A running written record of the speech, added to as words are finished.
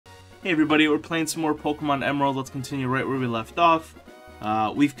Hey everybody, we're playing some more Pokemon Emerald. Let's continue right where we left off.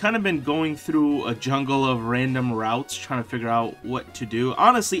 We've kind of been going through a jungle of random routes, trying to figure out what to do.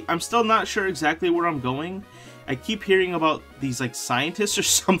 Honestly, I'm still not sure exactly where I'm going. I keep hearing about these, like, scientists or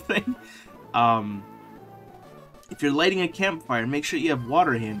something. If you're lighting a campfire, make sure you have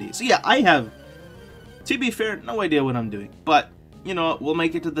water handy. So yeah, I have, to be fair, no idea what I'm doing. But, you know, we'll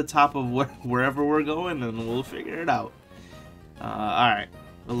make it to the top of wherever we're going, and we'll figure it out. Alright.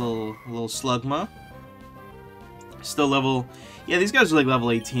 A little Slugma. Still level... Yeah, these guys are like level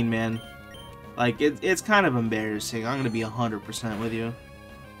 18, man. Like, it's kind of embarrassing. I'm gonna be 100% with you.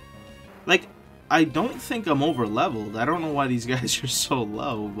 Like, I don't think I'm over-leveled. I don't know why these guys are so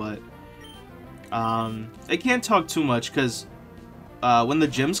low, but... I can't talk too much, because... when the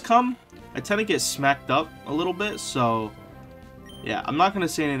gyms come, I tend to get smacked up a little bit, so... Yeah, I'm not gonna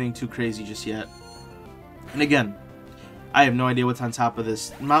say anything too crazy just yet. And again... I have no idea what's on top of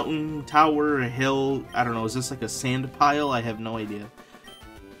this mountain, tower, a hill. I don't know. Is this like a sand pile? I have no idea.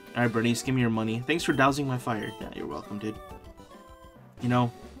 Alright, Bernice, give me your money. Thanks for dousing my fire. Yeah, you're welcome, dude. You know,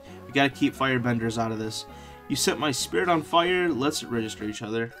 we gotta keep firebenders out of this. You set my spirit on fire. Let's register each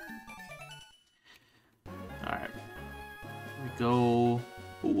other. Alright. Here we go.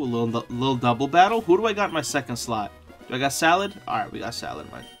 Ooh, a little double battle. Who do I got in my second slot? Do I got Salad? Alright, we got Salad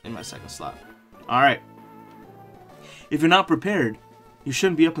in my second slot. Alright. If you're not prepared, you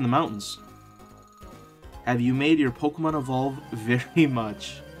shouldn't be up in the mountains. Have you made your Pokemon evolve very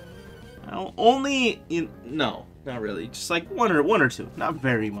much? Well, no, not really. Just like one or two, not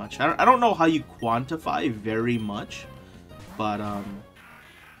very much. I don't know how you quantify very much, but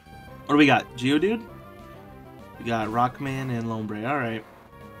what do we got? Geodude? We got Rockman and Lombre. All right,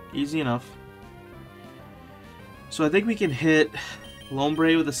 easy enough. So I think we can hit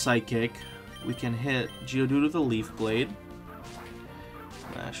Lombre with a Psychic. We can hit Geodude with a Leaf Blade.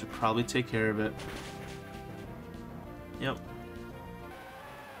 I should probably take care of it. Yep.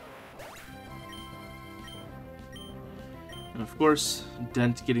 And of course,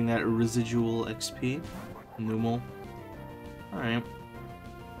 Dent getting that residual XP. Numel. Alright.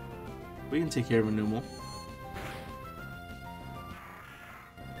 We can take care of a Numel.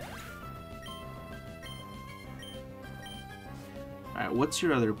 Alright, what's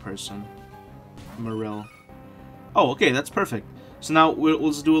your other person? Morel. Oh, okay, that's perfect. So now we'll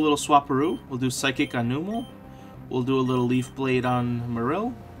just do a little Swaparoo. We'll do Psychic on Numel. We'll do a little Leaf Blade on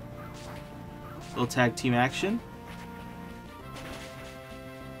Morel. Little tag team action.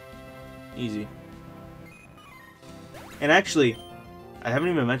 Easy. And actually, I haven't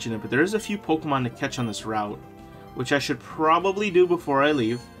even mentioned it, but there is a few Pokemon to catch on this route, which I should probably do before I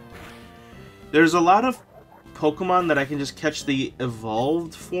leave. There's a lot of Pokemon that I can just catch the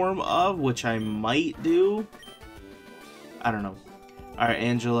evolved form of, which I might do. I don't know. Alright,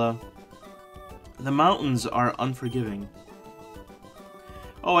 Angela. The mountains are unforgiving.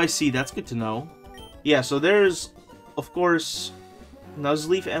 Oh, I see. That's good to know. Yeah, so there's, of course,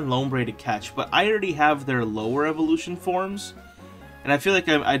 Nuzleaf and Lombre to catch, but I already have their lower evolution forms, and I feel like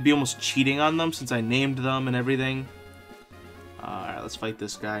I'd be almost cheating on them since I named them and everything. Alright, let's fight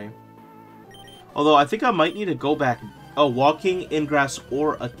this guy. Although, I think I might need to go back... Oh, walking, in grass,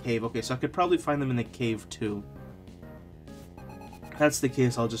 or a cave. Okay, so I could probably find them in the cave, too. If that's the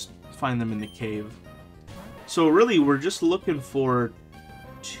case, I'll just find them in the cave. So, really, we're just looking for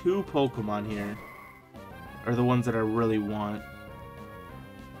 2 Pokemon here. Are the ones that I really want.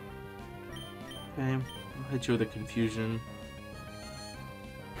 Okay, I'll hit you with a Confusion.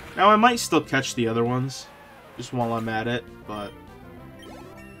 Now, I might still catch the other ones, just while I'm at it, but...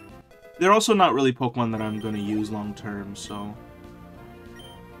 They're also not really Pokemon that I'm going to use long term, so...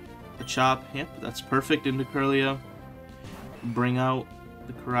 A Chop, yep, that's perfect into Curlia. Bring out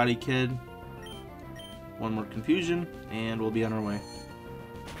the Karate Kid. One more Confusion, and we'll be on our way.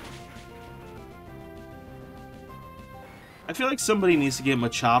 I feel like somebody needs to give him a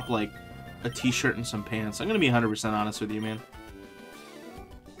Chop, like, a t-shirt and some pants. I'm going to be 100% honest with you, man.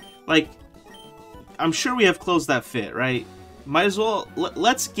 Like, I'm sure we have clothes that fit, right? Might as well...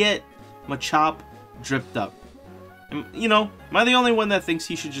 Let's get... Machop dripped up. And, you know, am I the only one that thinks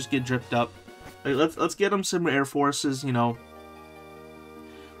he should just get dripped up? Like, let's get him some Air Forces, you know.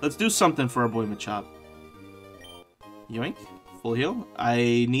 Let's do something for our boy Machop. Yoink. Full heal.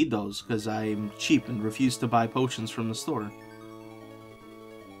 I need those because I'm cheap and refuse to buy potions from the store.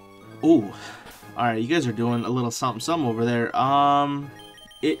 Ooh. Alright, you guys are doing a little something over there.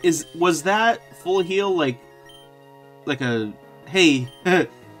 Was that full heal like a hey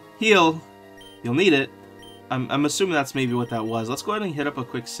heal, you'll need it. I'm assuming that's maybe what that was. Let's go ahead and hit up a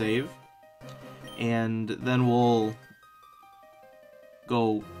quick save. And then we'll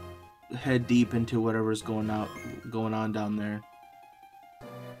go head deep into whatever's going on down there.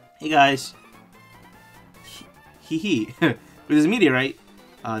 Hey guys. Hee hee. With this meteorite,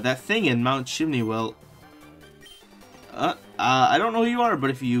 that thing in Mount Chimney, well, I don't know who you are, but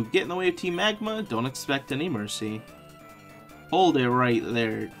if you get in the way of Team Magma, don't expect any mercy. Hold it right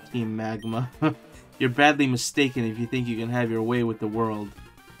there, Team Magma. You're badly mistaken if you think you can have your way with the world.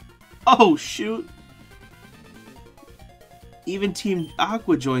 Oh, shoot! Even Team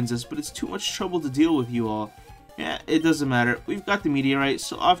Aqua joins us, but it's too much trouble to deal with you all. Yeah, it doesn't matter. We've got the meteorite,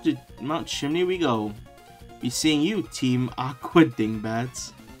 so off to Mount Chimney we go. Be seeing you, Team Aqua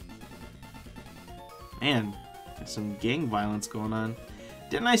Dingbats. Man, there's some gang violence going on.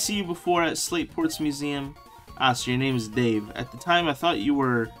 Didn't I see you before at Slateport's museum? Ah, so your name is Dave. At the time, I thought you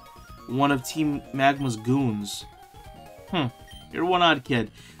were one of Team Magma's goons. You're one odd kid.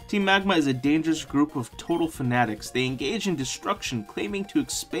 Team Magma is a dangerous group of total fanatics. They engage in destruction, claiming to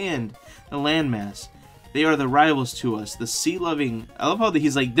expand the landmass. They are the rivals to us, the sea-loving... I love how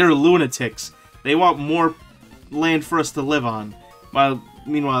he's like, they're lunatics. They want more land for us to live on.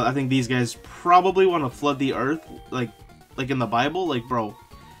 Meanwhile, I think these guys probably want to flood the earth, like in the Bible. Like, bro,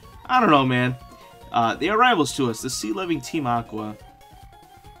 I don't know, man. They are rivals to us, the sea-loving Team Aqua.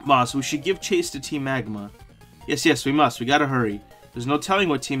 Boss, we should give chase to Team Magma. Yes, we must. We gotta hurry. There's no telling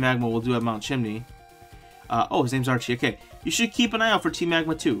what Team Magma will do at Mount Chimney. Oh, his name's Archie. Okay, you should keep an eye out for Team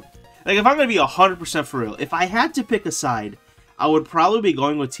Magma too. Like, if I'm gonna be 100% for real, if I had to pick a side, I would probably be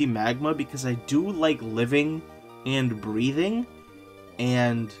going with Team Magma because I do like living and breathing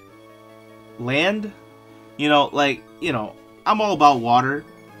and land. You know, like, you know, I'm all about water,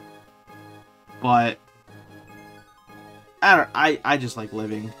 but I just like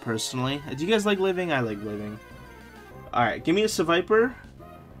living, personally. Do you guys like living? I like living. Alright, give me a Seviper.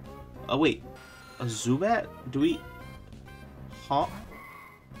 Oh, wait. A Zubat? Do we... Huh?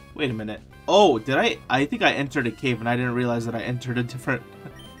 Wait a minute. Oh, did I think I entered a cave and I didn't realize that I entered a different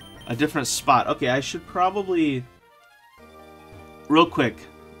spot. Okay, I should probably... Real quick.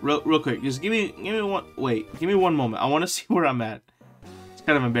 Just give me one... Wait, give me one moment. I want to see where I'm at. It's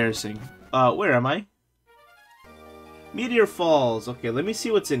kind of embarrassing. Where am I? Meteor Falls. Okay, let me see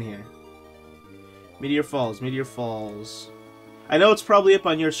what's in here. Meteor Falls. I know it's probably up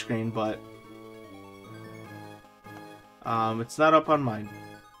on your screen, but... it's not up on mine.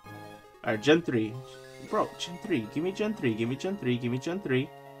 Alright, Gen 3. Bro, Gen 3. Give me Gen 3. Give me Gen 3.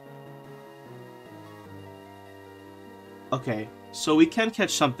 Okay, so we can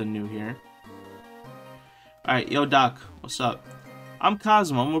catch something new here. Alright, yo Doc, what's up? I'm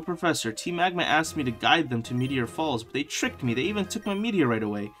Cosmo, I'm a professor. Team Magma asked me to guide them to Meteor Falls, but they tricked me. They even took my meteorite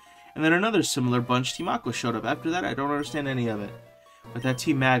away. And then another similar bunch, Team Aqua, showed up. After that, I don't understand any of it. But that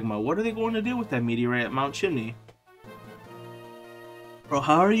Team Magma, what are they going to do with that meteorite at Mount Chimney? Bro,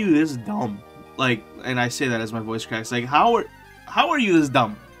 how are you this dumb? Like, and I say that as my voice cracks. Like, how are you this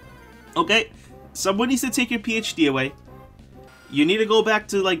dumb? Okay, someone needs to take your PhD away. You need to go back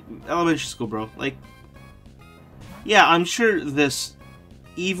to, like, elementary school, bro. Like, yeah, I'm sure this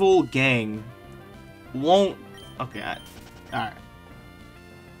evil gang won't... Okay, alright.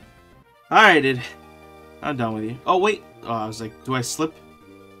 Alright, dude. I'm done with you. Oh, wait. Oh, I was like, do I slip?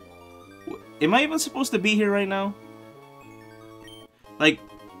 Am I even supposed to be here right now? Like,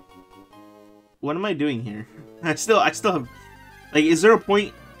 what am I doing here? I still have... Like, is there a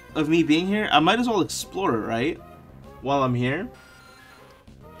point of me being here? I might as well explore it, right? While I'm here.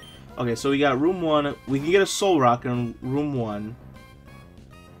 Okay, so we got room 1. We can get a Soul Rock in room 1.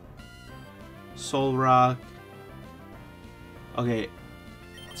 Soul Rock. Okay.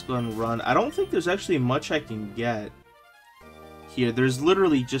 Let's go ahead and run. I don't think there's actually much I can get here. There's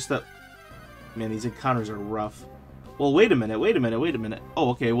literally just a... Man, these encounters are rough. Well, wait a minute. Oh,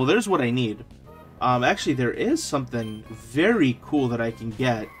 okay. Well, there's what I need. Actually, there is something very cool that I can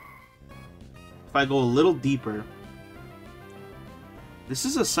get if I go a little deeper. This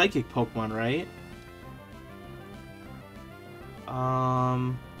is a psychic Pokemon, right?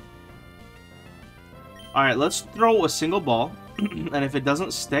 Alright, let's throw a single ball. And if it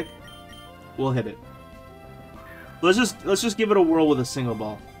doesn't stick, we'll hit it. Let's just give it a whirl with a single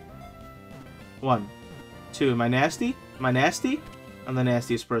ball. 1, 2. Am I nasty? Am I nasty? I'm the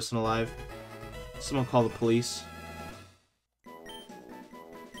nastiest person alive. Someone call the police.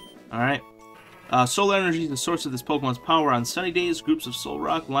 Alright. Solar energy is the source of this Pokemon's power. On sunny days, groups of Soul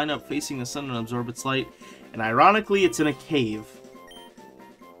Rock line up facing the sun and absorb its light. And ironically, it's in a cave.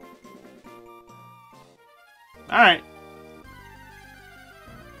 Alright.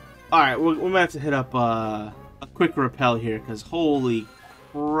 Alright, we're gonna have to hit up a quick repel here, because holy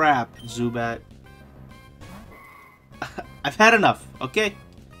crap, Zubat. I've had enough, okay?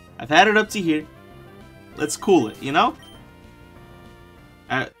 I've had it up to here. Let's cool it, you know?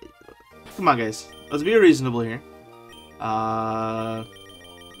 Come on, guys. Let's be reasonable here. Do I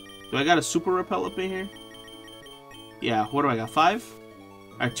got a super repel up in here? Yeah, what do I got? 5?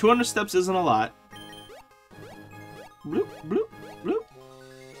 Alright, 200 steps isn't a lot. Bloop, bloop, bloop.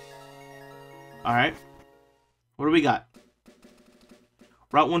 Alright. What do we got?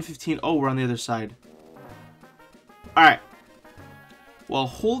 Route 115. Oh, we're on the other side. Alright. Well,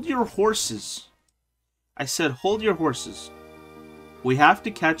 hold your horses. I said hold your horses. We have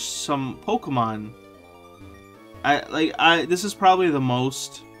to catch some Pokemon. This is probably the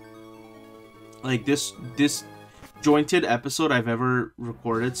most like disjointed episode I've ever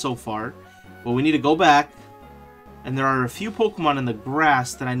recorded so far. But we need to go back, and there are a few Pokemon in the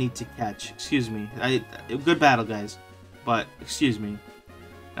grass that I need to catch. Excuse me. Good battle, guys. But excuse me.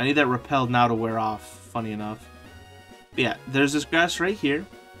 I need that repel now to wear off, funny enough. But yeah, there's this grass right here,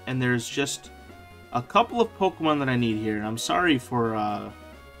 and there's just a couple of Pokemon that I need here. I'm sorry for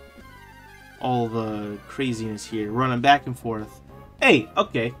all the craziness here, running back and forth. Hey,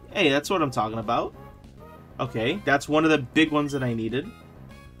 okay. Hey, that's what I'm talking about. Okay, that's one of the big ones that I needed.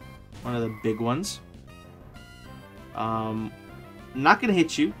 One of the big ones. I'm not gonna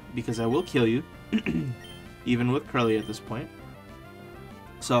hit you, because I will kill you. Even with Curly at this point.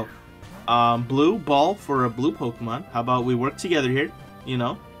 So, blue ball for a blue Pokemon. How about we work together here? You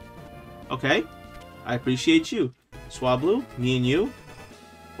know? Okay. I appreciate you. Swablu, me and you.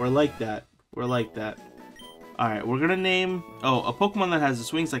 We're like that. We're like that. Alright, we're gonna name... Oh, a Pokemon that has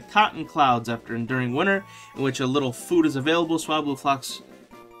its wings like cotton clouds after enduring winter, in which a little food is available. Swablu flocks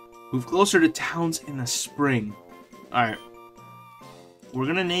move closer to towns in the spring. Alright. We're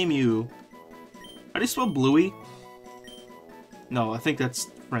gonna name you... How do you spell Bluey? No, I think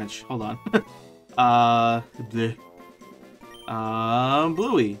that's French. Hold on.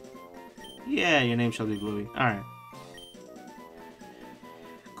 Bluey. Yeah, your name shall be Bluey. Alright.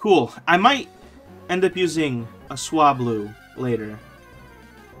 Cool. I might end up using a Swablu later.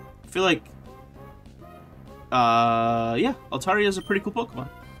 I feel like... yeah, Altaria is a pretty cool Pokemon.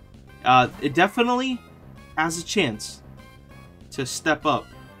 It definitely has a chance to step up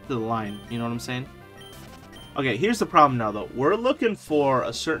to the line. You know what I'm saying? Okay, here's the problem now, though. We're looking for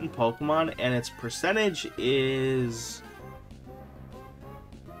a certain Pokemon, and its percentage is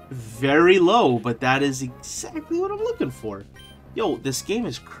very low, but that is exactly what I'm looking for. Yo, this game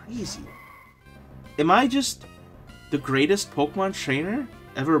is crazy. Am I just the greatest Pokemon trainer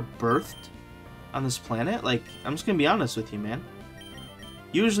ever birthed on this planet? Like, I'm just gonna be honest with you, man.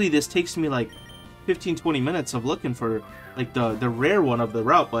 Usually this takes me like 15-20 minutes of looking for like the rare one of the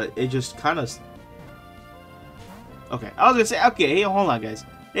route, but it just kind of... Okay, I was gonna say, okay, hey, hold on, guys.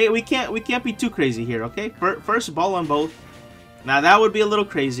 Hey, we can't be too crazy here, okay? First ball on both. Now that would be a little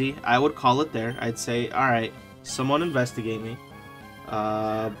crazy. I would call it there. I'd say, all right, someone investigate me.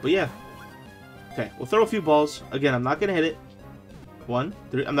 But yeah. Okay, we'll throw a few balls. Again, I'm not gonna hit it. 1,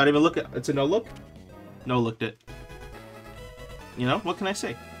 3. I'm not even looking. It's a no look. No looked it. You know what can I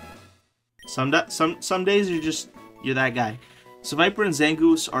say? Some days you're that guy. Seviper and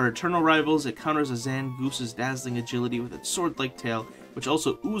Zangoose are eternal rivals. It counters a Zangoose's dazzling agility with its sword-like tail, which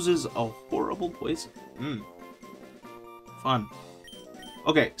also oozes a horrible poison. Fun.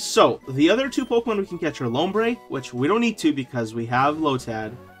 Okay, so the other two Pokemon we can catch are Lombre, which we don't need to because we have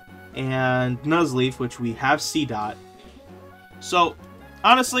Lotad, and Nuzleaf, which we have Seedot. So,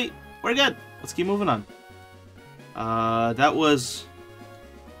 honestly, we're good. Let's keep moving on. That was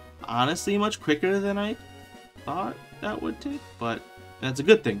honestly much quicker than I thought that would take, but that's a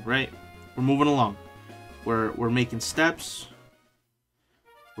good thing, right? We're moving along. We're making steps.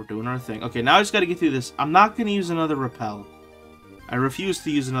 We're doing our thing. Okay, now I just got to get through this. I'm not going to use another repel. I refuse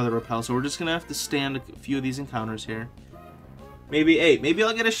to use another repel, so we're just going to have to stand a few of these encounters here. Maybe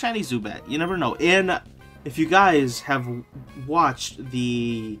I'll get a shiny Zubat. You never know. And if you guys have watched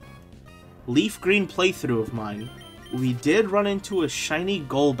the Leaf Green playthrough of mine, we did run into a shiny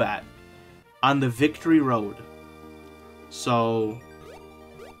Golbat on the Victory Road. So,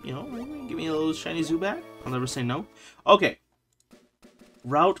 you know, give me a little shiny Zubat. I'll never say no. Okay.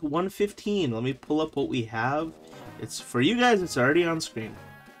 Route 115. Let me pull up what we have. It's for you guys, it's already on screen.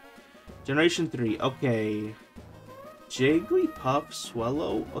 Generation 3. Okay. Jigglypuff,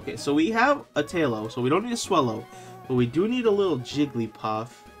 Swellow. Okay, so we have a Tailo, so we don't need a Swellow. But we do need a little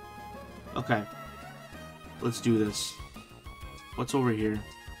Jigglypuff. Okay. Let's do this. What's over here?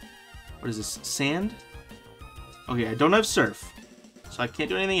 What is this? Sand? Okay, I don't have Surf, so I can't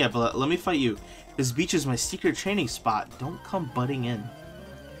do anything yet, but let me fight you. This beach is my secret training spot. Don't come butting in.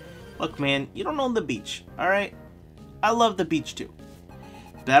 Look, man, you don't own the beach, alright? I love the beach, too.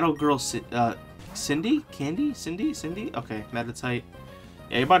 Battle Girl Cindy? Candy? Cindy? Okay, Metatite.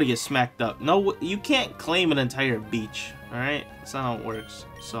 Yeah, you're about to get smacked up. No, you can't claim an entire beach. Alright? That's not how it works.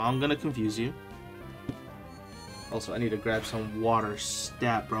 So I'm gonna confuse you. Also, I need to grab some water.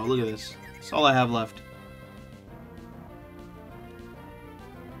 Stat, bro. Look at this. That's all I have left.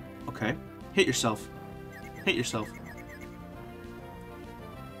 Okay. Hit yourself. Hit yourself.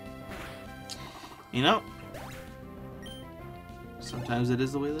 You know, sometimes it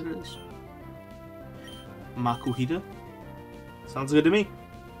is the way that it is. Makuhita. Sounds good to me.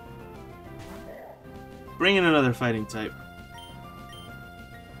 Bring in another fighting type.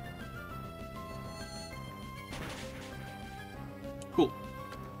 Cool.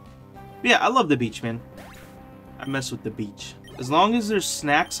 Yeah, I love the beach, man. I mess with the beach. As long as there's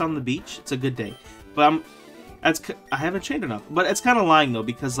snacks on the beach, it's a good day. But I haven't trained enough. But it's kind of lying, though,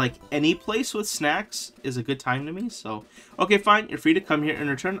 because, like, any place with snacks is a good time to me, so... Okay, fine, you're free to come here in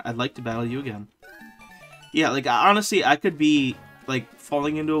return. I'd like to battle you again. Yeah, like, honestly, I could be, like,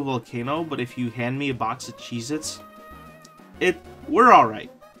 falling into a volcano, but if you hand me a box of Cheez-Its, we're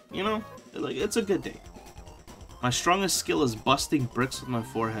alright. You know? Like, it's a good day. My strongest skill is busting bricks with my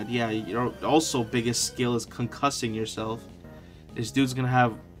forehead. Yeah, your also biggest skill is concussing yourself. This dude's gonna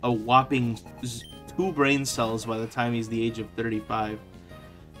have a whopping 2 brain cells by the time he's the age of 35.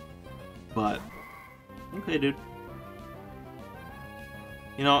 But, okay, dude.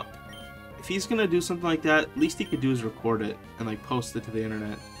 You know, if he's gonna do something like that, at least he could do is record it and, like, post it to the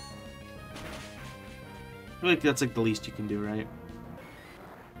internet. I feel like that's, like, the least you can do, right?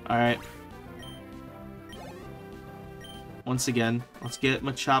 Alright. Once again, let's get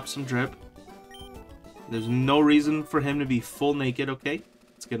Machop some drip. There's no reason for him to be full naked, okay?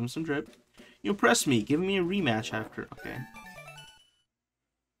 Let's get him some drip. You impress me. Give me a rematch after. Okay.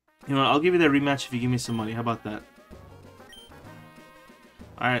 You know what? I'll give you that rematch if you give me some money. How about that?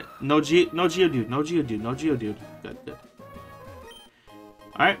 Alright. No Geodude. No Geodude. No Geodude. Good, good.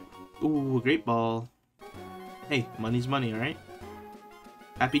 Alright. Ooh, great ball. Hey, money's money, alright?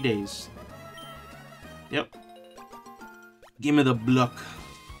 Happy days. Yep. Give me the Bluck.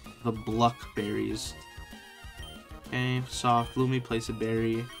 The Bluck berries. Okay, soft. Bloomy, place a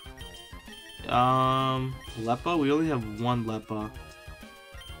berry. Leppa? We only have 1 Leppa.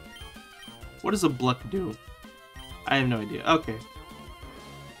 What does a Bluck do? I have no idea. Okay.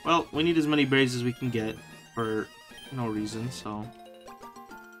 Well, we need as many berries as we can get for no reason, so...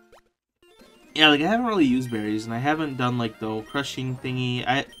 Yeah, like, I haven't really used berries, and I haven't done, like, the crushing thingy.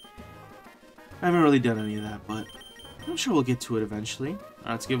 I haven't really done any of that, but I'm sure we'll get to it eventually.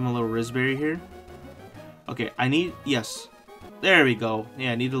 Let's give him a little Raspberry here. Okay, I need... Yes. There we go.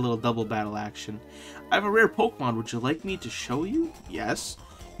 Yeah, I need a little double battle action. I have a rare Pokemon. Would you like me to show you? Yes.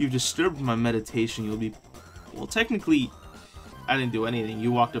 You've disturbed my meditation. You'll be... Well, technically, I didn't do anything.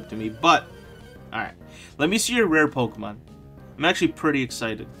 You walked up to me, but... Alright. Let me see your rare Pokemon. I'm actually pretty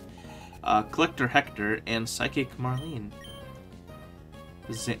excited. Collector Hector and Psychic Marlene.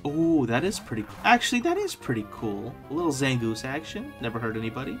 Oh, that is pretty cool. Actually, that is pretty cool. A little Zangoose action. Never hurt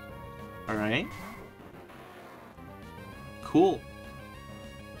anybody. Alright. Cool.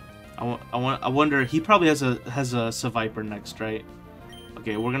 I wonder, he probably has a Seviper next, right?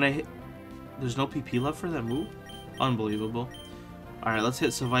 Okay, we're gonna hit... There's no PP left for that move? Unbelievable. Alright, let's hit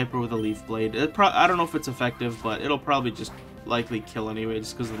Seviper with a Leaf Blade. I don't know if it's effective, but it'll probably just likely kill anyway,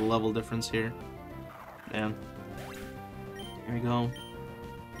 just because of the level difference here. Damn. Here we go.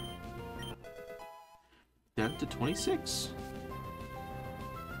 Down to 26.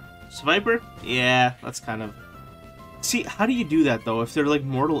 Seviper? Yeah, that's kind of... See, how do you do that, though, if they're, like,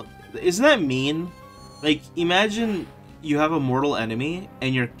 mortal... Isn't that mean? Like, imagine you have a mortal enemy,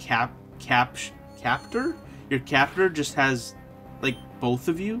 and your captor? Your captor just has, like, both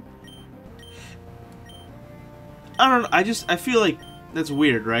of you? I don't know, I feel like that's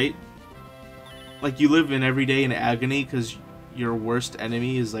weird, right? Like, you live in every day in agony because your worst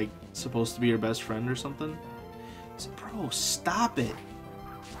enemy is, like, supposed to be your best friend or something? So, bro, stop it!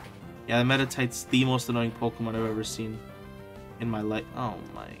 Yeah, the Metatite's the most annoying Pokemon I've ever seen in my life. Oh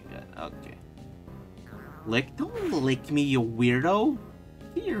my god, okay. Lick? Don't lick me, you weirdo!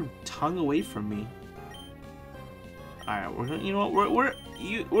 Get your tongue away from me. Alright, we're gonna, you know what, we're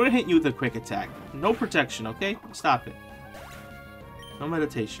gonna hit you with a quick attack. No protection, okay? Stop it. No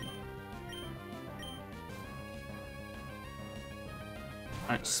meditation.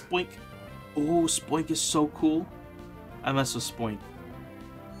 Alright, Spoink. Oh, Spoink is so cool. I mess with Spoink.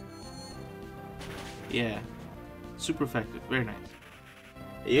 Yeah. Super effective. Very nice.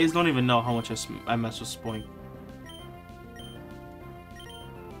 You guys don't even know how much I mess with Spoink.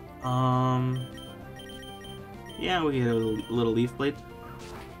 Yeah, we get a little Leaf Blade.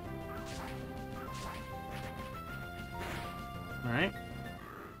 Alright.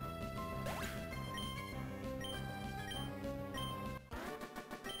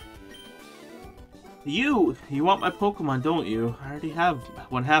 You want my Pokemon, don't you? I already have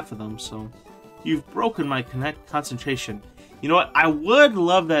one half of them, so... You've broken my concentration. You know what? I would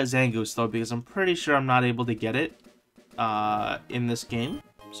love that Zangoose, though, because I'm pretty sure I'm not able to get it in this game.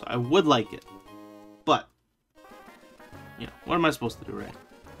 So I would like it. But, you know, what am I supposed to do, right?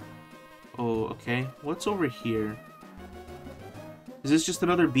 Oh, okay. What's over here? Is this just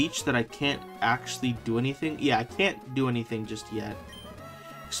another beach that I can't actually do anything? Yeah, I can't do anything just yet.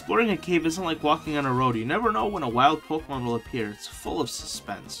 Exploring a cave isn't like walking on a road. You never know when a wild Pokemon will appear. It's full of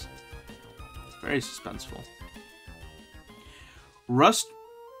suspense. It's very suspenseful. Rust...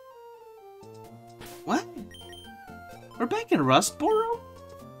 What? We're back in Rustboro?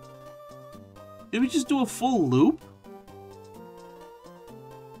 Did we just do a full loop?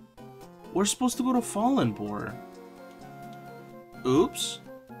 We're supposed to go to Fallen Boar. Oops.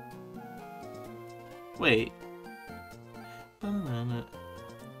 Wait.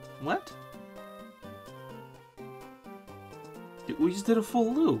 What? We just did a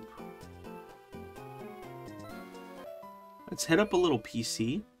full loop. Let's head up a little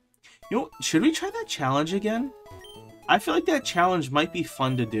PC. You know, should we try that challenge again? I feel like that challenge might be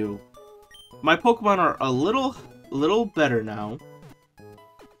fun to do. My Pokemon are a little better now.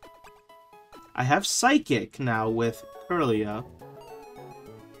 I have Psychic now with Curlia.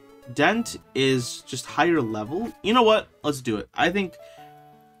 Dent is just higher level. You know what? Let's do it. I think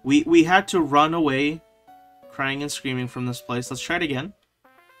we had to run away crying and screaming from this place. Let's try it again.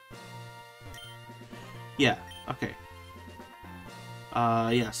 Yeah, okay.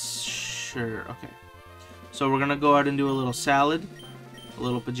 Yes, sure, okay. So we're gonna go ahead and do a little salad, a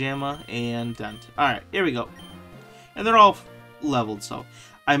little pajama, and Dent. Alright, here we go. And they're all leveled, so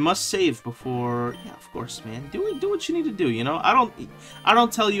I must save before... Yeah, of course, man. Do what you need to do, you know? I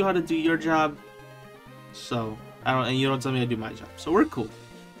don't tell you how to do your job, so... and you don't tell me how to do my job. So we're cool.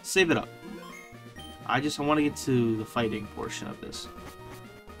 Save it up. I want to get to the fighting portion of this.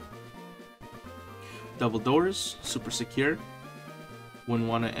 Double doors, super secure. Wouldn't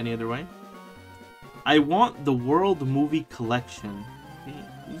want it any other way. I want the World Movie Collection.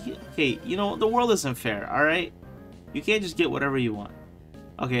 Okay, you know, the world isn't fair, alright? You can't just get whatever you want.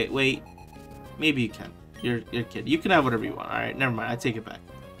 Okay, wait. Maybe you can. You're a kid. You can have whatever you want. Alright, never mind. I take it back.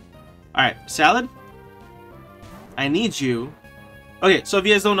 Alright, Salad? I need you. Okay, so if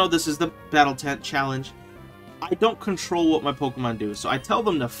you guys don't know, this is the Battle Tent Challenge. I don't control what my Pokemon do. So I tell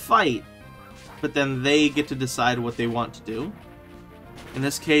them to fight, but then they get to decide what they want to do. In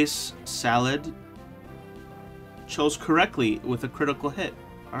this case, Salad chose correctly with a critical hit.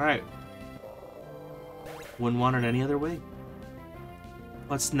 Alright. Wouldn't want it any other way.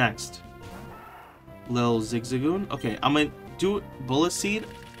 What's next? Lil Zigzagoon? Okay, I'm gonna do Bullet Seed.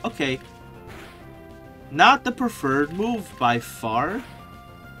 Okay. Not the preferred move by far.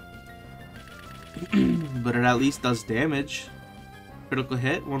 But it at least does damage. Critical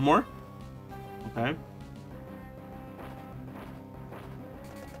hit. One more. Okay.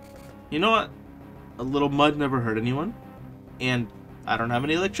 You know what? A little mud never hurt anyone. And I don't have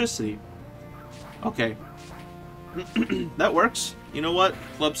any electricity. Okay. That works. You know what?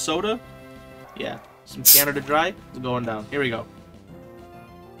 Club Soda? Yeah. Some Canada Dry. It's going down. Here we go.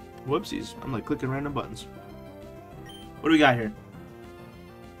 Whoopsies. I'm like clicking random buttons. What do we got here?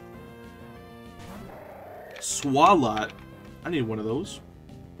 Swalot. I need one of those.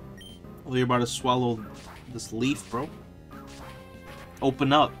 Well, you're about to swallow this leaf, bro.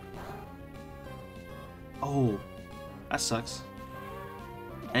 Open up. Oh. That sucks.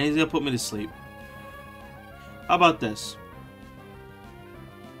 And he's gonna put me to sleep. How about this?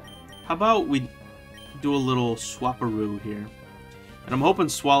 How about we do a little swapperoo here? And I'm hoping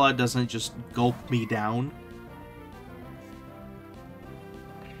Swalot doesn't just gulp me down.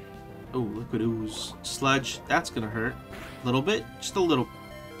 Oh, liquid ooze. Sludge, that's gonna hurt. A little bit? Just a little.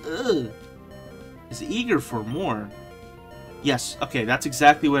 Ugh. Is eager for more. Yes, okay, that's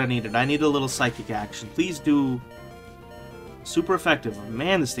exactly what I needed. I need a little psychic action. Please do. Super effective.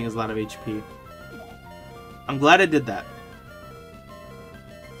 Man, this thing has a lot of HP. I'm glad I did that.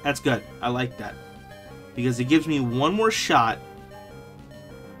 That's good. I like that. Because it gives me one more shot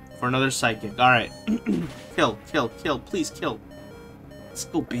for another psychic. Alright. Kill, kill, kill. Please kill. Let's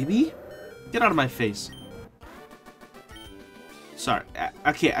go, baby. Get out of my face. Sorry.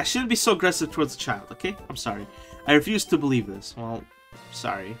 Okay, I shouldn't be so aggressive towards the child, okay? I'm sorry. I refuse to believe this. Well,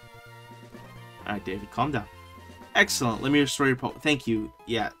 sorry. Alright, David, calm down. Excellent. Let me restore your Pokemon. Thank you.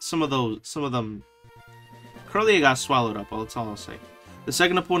 Yeah, some of them... Curlia got swallowed up. Well, that's all I'll say. The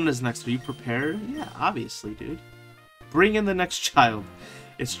second opponent is next. Are you prepared? Yeah, obviously, dude. Bring in the next child.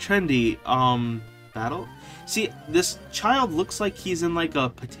 It's trendy. Battle? See, this child looks like he's in like a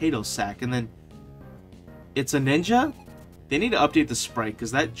potato sack, and then it's a ninja? They need to update the sprite,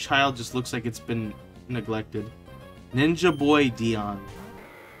 because that child just looks like it's been neglected. Ninja Boy Dion.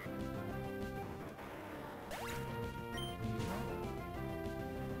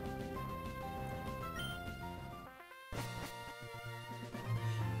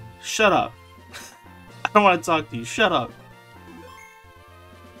 Shut up. I don't want to talk to you. Shut up.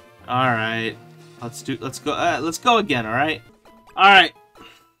 Alright. Let's go again, alright? Alright.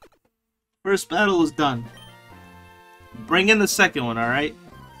 First battle is done. Bring in the second one, alright?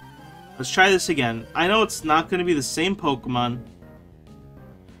 Let's try this again. I know it's not going to be the same Pokemon.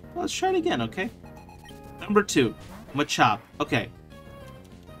 Well, let's try it again, okay? Number 2. Machop. Okay.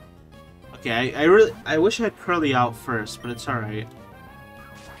 Okay, I wish I had Curly out first, but it's alright.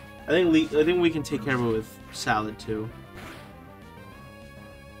 I think we can take care of it with Salad too.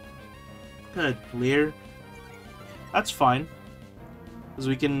 Good, Leer. That's fine. Because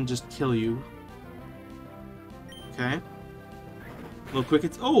we can just kill you. Okay. A little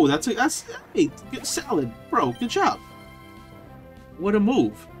quick. Oh, hey, good Salad, bro. Good job. What a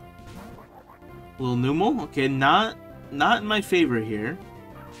move. A little Numel. Okay, not in my favor here.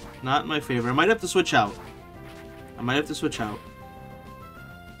 Not in my favor. I might have to switch out.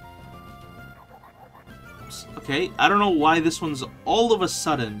 Okay, I don't know why this one's all of a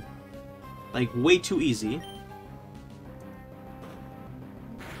sudden, like, way too easy.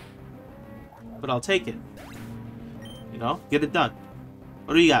 But I'll take it. You know, get it done.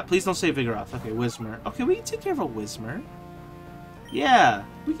 What do you got? Please don't say Vigoroth. Okay, Whismur. Okay, we can take care of a Whismur. Yeah,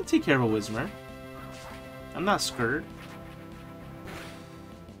 we can take care of a Whismur. I'm not scared.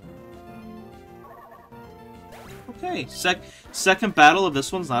 Okay, second battle of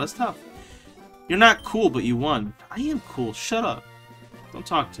this one's not as tough. You're not cool, but you won. I am cool. Shut up. Don't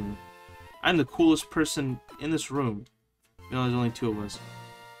talk to me. I'm the coolest person in this room. You know, there's only 2 of us.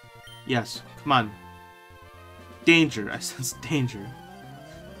 Yes. Come on. Danger. I sense danger.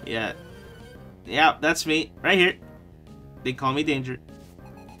 Yeah. Yeah, that's me. Right here. They call me Danger.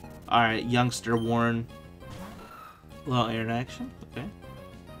 Alright, youngster Warren. A little air action. Okay.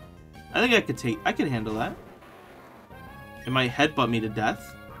 I think I could handle that. It might headbutt me to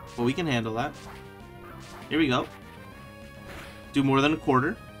death, but we can handle that. Here we go. Do more than a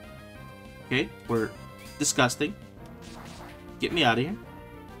quarter. Okay, we're disgusting. Get me out of here.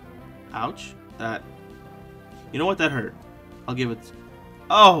 Ouch. That. You know what? That hurt. I'll give it.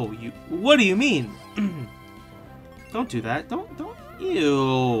 Oh, you. What do you mean? Don't do that. Don't.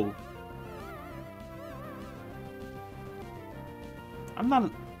 Ew. I'm not.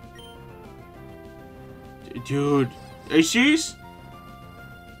 Dude. Are you serious?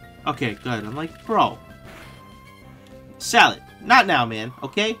 Okay, good. I'm like, bro. Salad. Not now, man.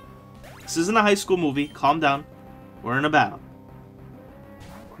 Okay? This isn't a high school movie. Calm down. We're in a battle.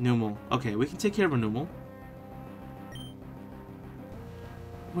 Numel. Okay, we can take care of a Numel.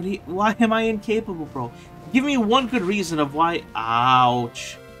 Why am I incapable, bro? Give me one good reason of why...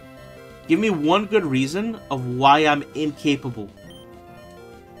 Ouch. Give me one good reason of why I'm incapable.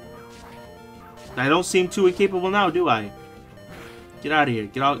 I don't seem too incapable now, do I? Get out of here.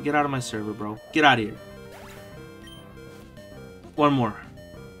 Get out of my server, bro. Get out of here. One more.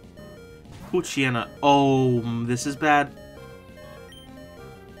 Poochyena. Oh, this is bad.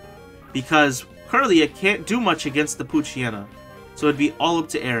 Because Curlia can't do much against the Poochyena. So it'd be all up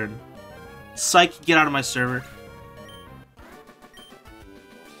to Aaron. Psych, get out of my server.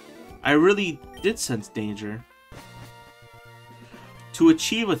 I really did sense danger. To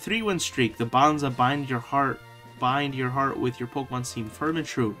achieve a 3-win streak, the bonds that bind your heart with your Pokemon seem firm and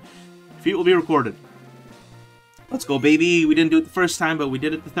true. Defeat will be recorded. Let's go, baby. We didn't do it the first time, but we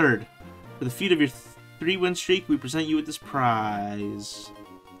did it the third. For the feat of your 3-win streak, we present you with this prize.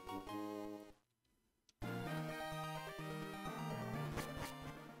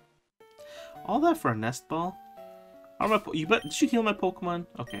 All that for a nest ball? Did you heal my Pokemon?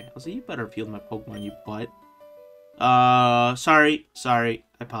 Okay, I was like, you better have healed my Pokemon, you butt. Sorry. I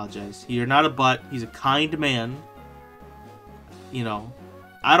apologize. You're not a butt. He's a kind man. You know,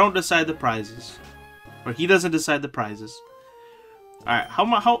 I don't decide the prizes. Or he doesn't decide the prizes. Alright, how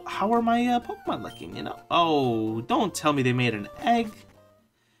are my Pokemon looking, you know? Oh, don't tell me they made an egg.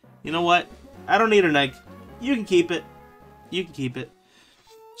 You know what? I don't need an egg. You can keep it. You can keep it.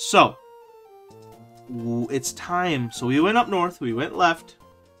 So, it's time. So we went up north. We went left.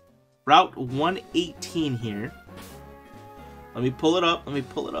 Route 118 here. Let me pull it up. Let me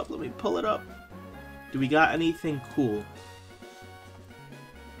pull it up. Do we got anything cool?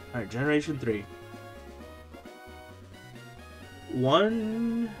 Alright, Generation 3.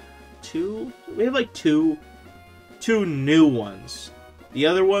 one, two. We have like two new ones. The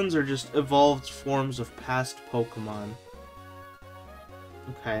other ones are just evolved forms of past Pokemon.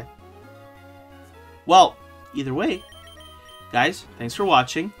 Okay. Well, either way, guys, thanks for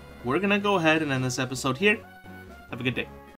watching. We're gonna go ahead and end this episode here. Have a good day.